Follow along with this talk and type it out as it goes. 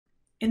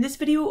In this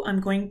video, I'm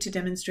going to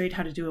demonstrate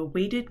how to do a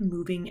weighted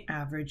moving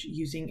average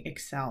using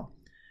Excel.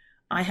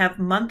 I have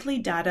monthly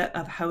data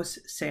of house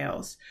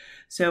sales.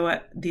 So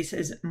this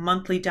is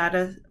monthly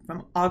data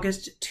from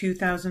August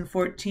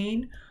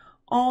 2014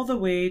 all the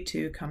way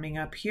to coming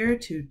up here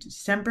to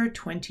December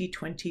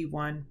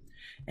 2021.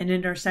 And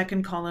in our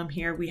second column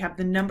here, we have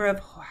the number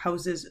of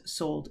houses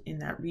sold in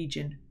that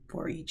region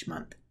for each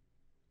month.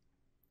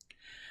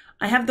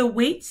 I have the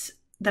weights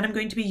that I'm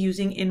going to be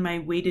using in my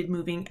weighted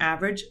moving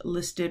average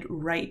listed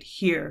right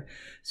here.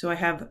 So I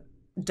have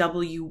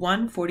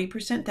W1,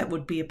 40%, that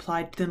would be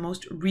applied to the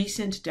most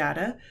recent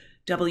data.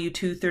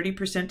 W2,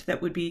 30%,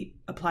 that would be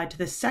applied to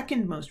the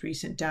second most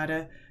recent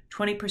data,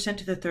 20%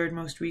 to the third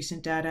most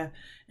recent data,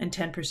 and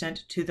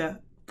 10% to the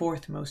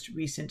fourth most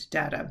recent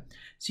data.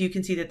 So you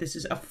can see that this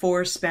is a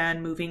 4-span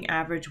moving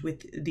average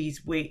with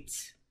these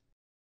weights.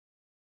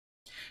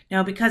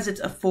 Now, because it's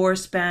a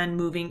 4-span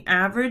moving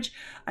average,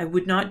 I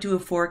would not do a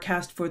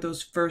forecast for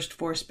those first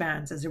 4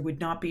 spans as there would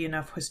not be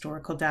enough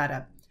historical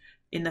data.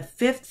 In the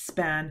 5th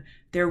span,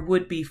 there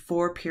would be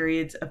 4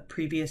 periods of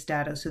previous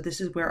data. So this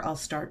is where I'll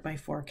start my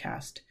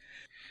forecast.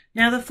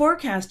 Now the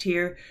forecast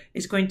here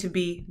is going to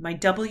be my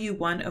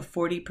W1 of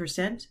 40%,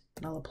 and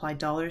I'll apply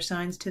dollar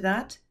signs to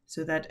that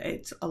so that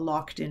it's a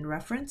locked-in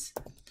reference,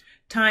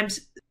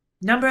 times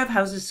number of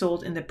houses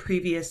sold in the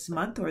previous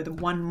month, or the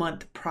 1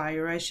 month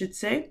prior, I should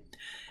say,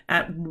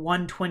 at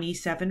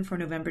 127 for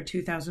November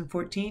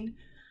 2014,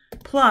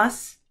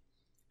 plus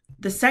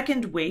the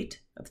second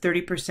weight of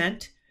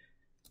 30%,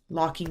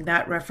 locking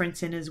that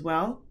reference in as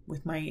well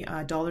with my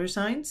dollar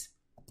signs,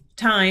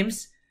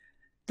 times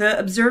the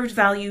observed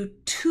value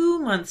 2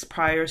 months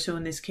prior, so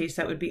in this case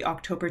that would be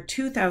October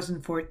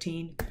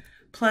 2014,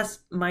 plus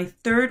my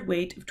third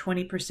weight of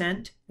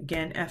 20%,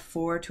 again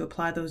F4 to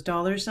apply those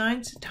dollar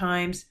signs,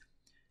 times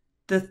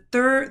the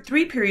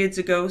 3 periods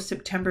ago,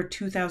 September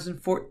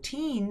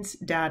 2014's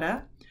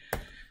data,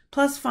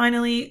 plus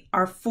finally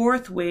our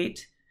fourth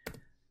weight,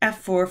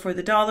 F4 for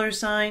the dollar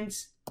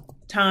signs,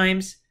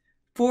 times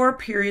 4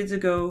 periods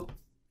ago,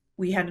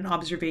 we had an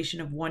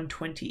observation of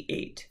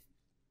 128.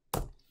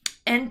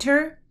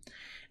 Enter,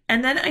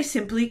 and then I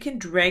simply can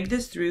drag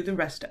this through the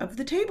rest of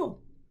the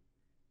table.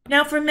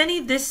 Now for many,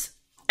 this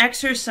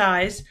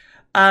exercise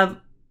of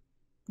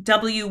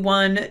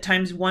W1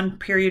 times 1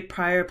 period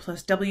prior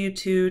plus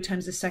W2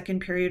 times the second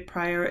period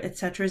prior,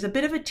 etc. is a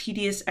bit of a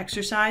tedious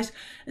exercise,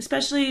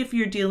 especially if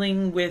you're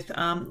dealing with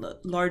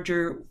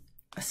larger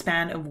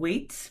span of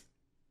weights.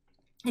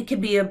 It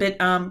can be a bit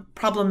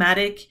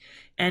problematic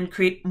and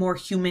create more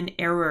human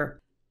error.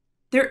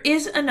 There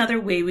is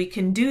another way we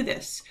can do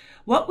this.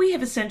 What we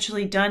have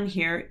essentially done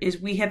here is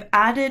we have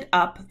added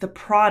up the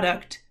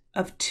product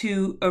of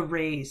 2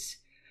 arrays.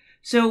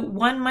 So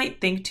one might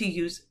think to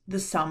use the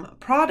sum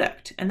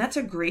product, and that's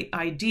a great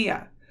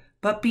idea,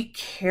 but be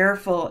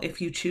careful if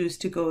you choose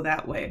to go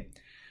that way.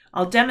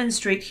 I'll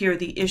demonstrate here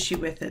the issue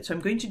with it. So I'm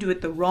going to do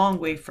it the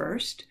wrong way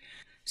first.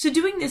 So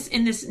doing this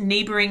in this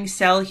neighboring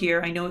cell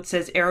here, I know it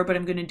says error, but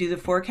I'm going to do the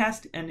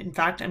forecast, and in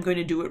fact, I'm going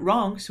to do it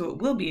wrong, so it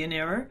will be an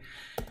error.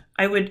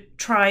 I would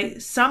try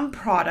sum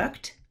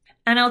product,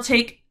 and I'll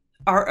take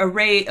our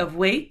array of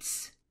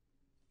weights,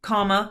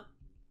 comma,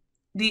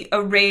 the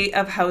array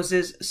of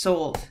houses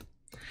sold.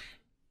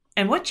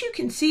 And what you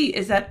can see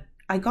is that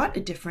I got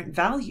a different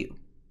value.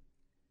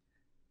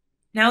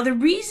 Now the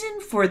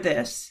reason for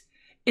this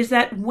is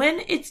that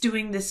when it's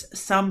doing this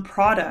sum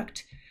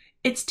product,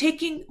 it's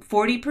taking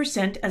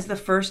 40% as the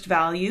first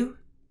value,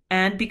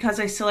 and because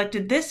I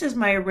selected this as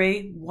my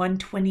array,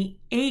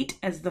 128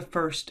 as the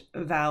first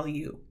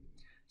value.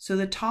 So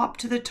the top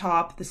to the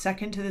top, the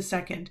second to the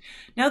second.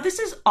 Now this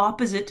is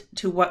opposite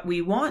to what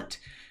we want.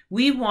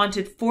 We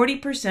wanted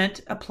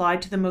 40%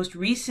 applied to the most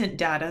recent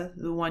data,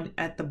 the one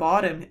at the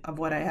bottom of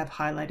what I have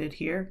highlighted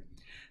here,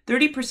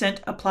 30%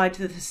 applied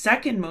to the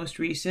second most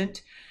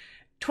recent,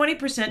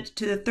 20%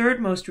 to the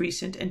third most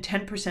recent, and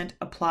 10%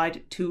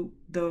 applied to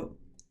the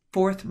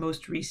fourth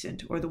most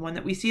recent, or the one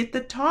that we see at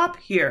the top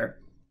here.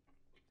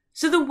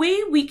 So the way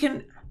we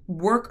can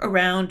work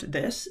around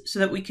this so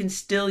that we can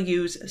still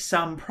use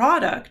sum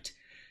product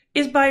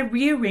is by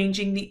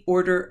rearranging the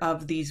order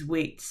of these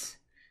weights.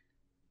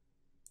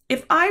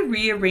 If I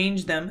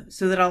rearrange them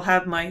so that I'll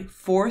have my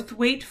fourth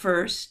weight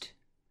first,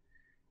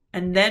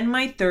 and then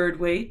my third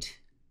weight,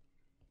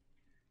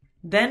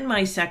 then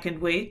my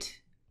second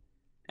weight,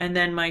 and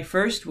then my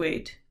first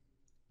weight,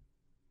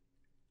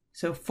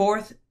 so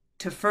fourth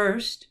to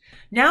first,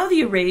 now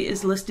the array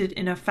is listed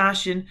in a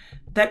fashion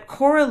that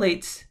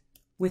correlates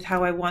with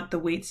how I want the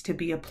weights to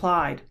be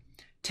applied.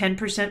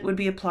 10% would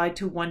be applied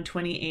to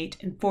 128,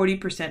 and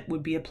 40%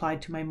 would be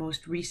applied to my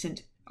most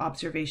recent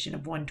observation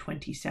of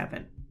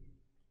 127.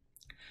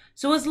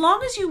 So as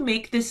long as you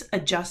make this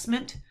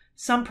adjustment,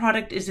 sum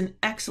product is an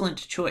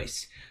excellent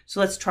choice.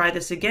 So let's try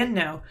this again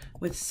now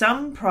with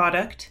sum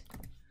product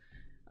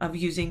of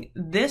using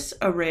this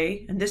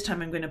array, and this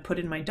time I'm going to put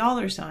in my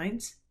dollar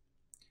signs,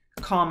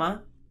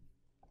 comma,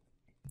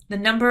 the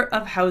number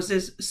of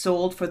houses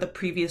sold for the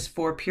previous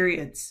 4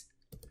 periods.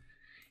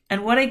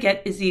 And what I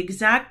get is the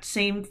exact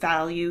same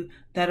value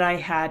that I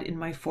had in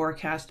my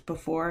forecast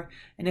before.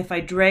 And if I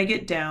drag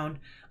it down,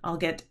 I'll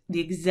get the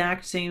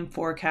exact same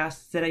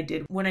forecasts that I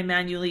did when I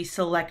manually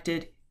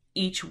selected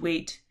each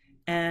weight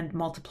and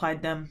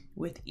multiplied them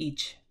with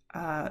each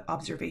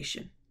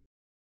observation.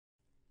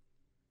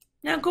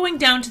 Now going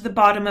down to the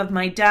bottom of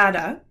my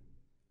data,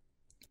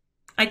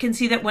 I can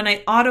see that when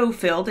I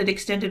auto-filled, it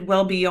extended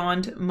well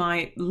beyond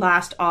my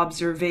last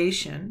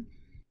observation.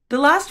 The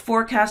last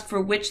forecast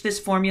for which this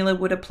formula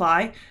would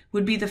apply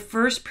would be the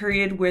first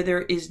period where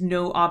there is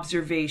no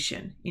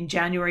observation in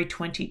January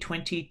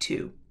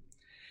 2022.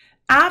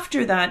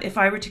 After that, if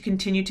I were to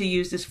continue to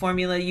use this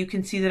formula, you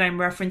can see that I'm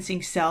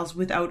referencing cells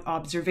without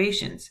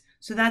observations.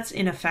 So that's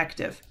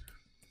ineffective.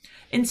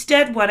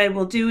 Instead, what I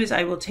will do is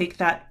I will take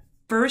that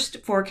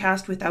first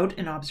forecast without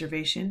an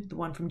observation, the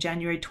one from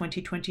January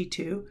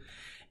 2022,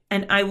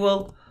 and I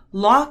will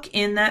lock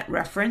in that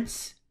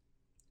reference,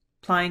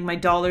 applying my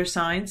dollar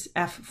signs,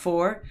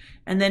 F4,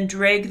 and then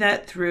drag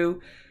that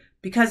through.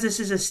 Because this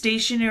is a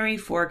stationary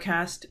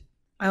forecast,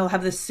 I'll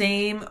have the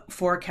same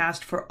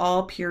forecast for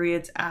all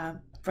periods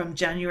from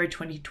January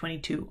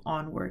 2022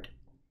 onward.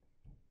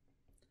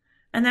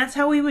 And that's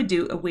how we would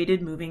do a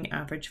weighted moving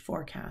average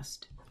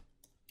forecast.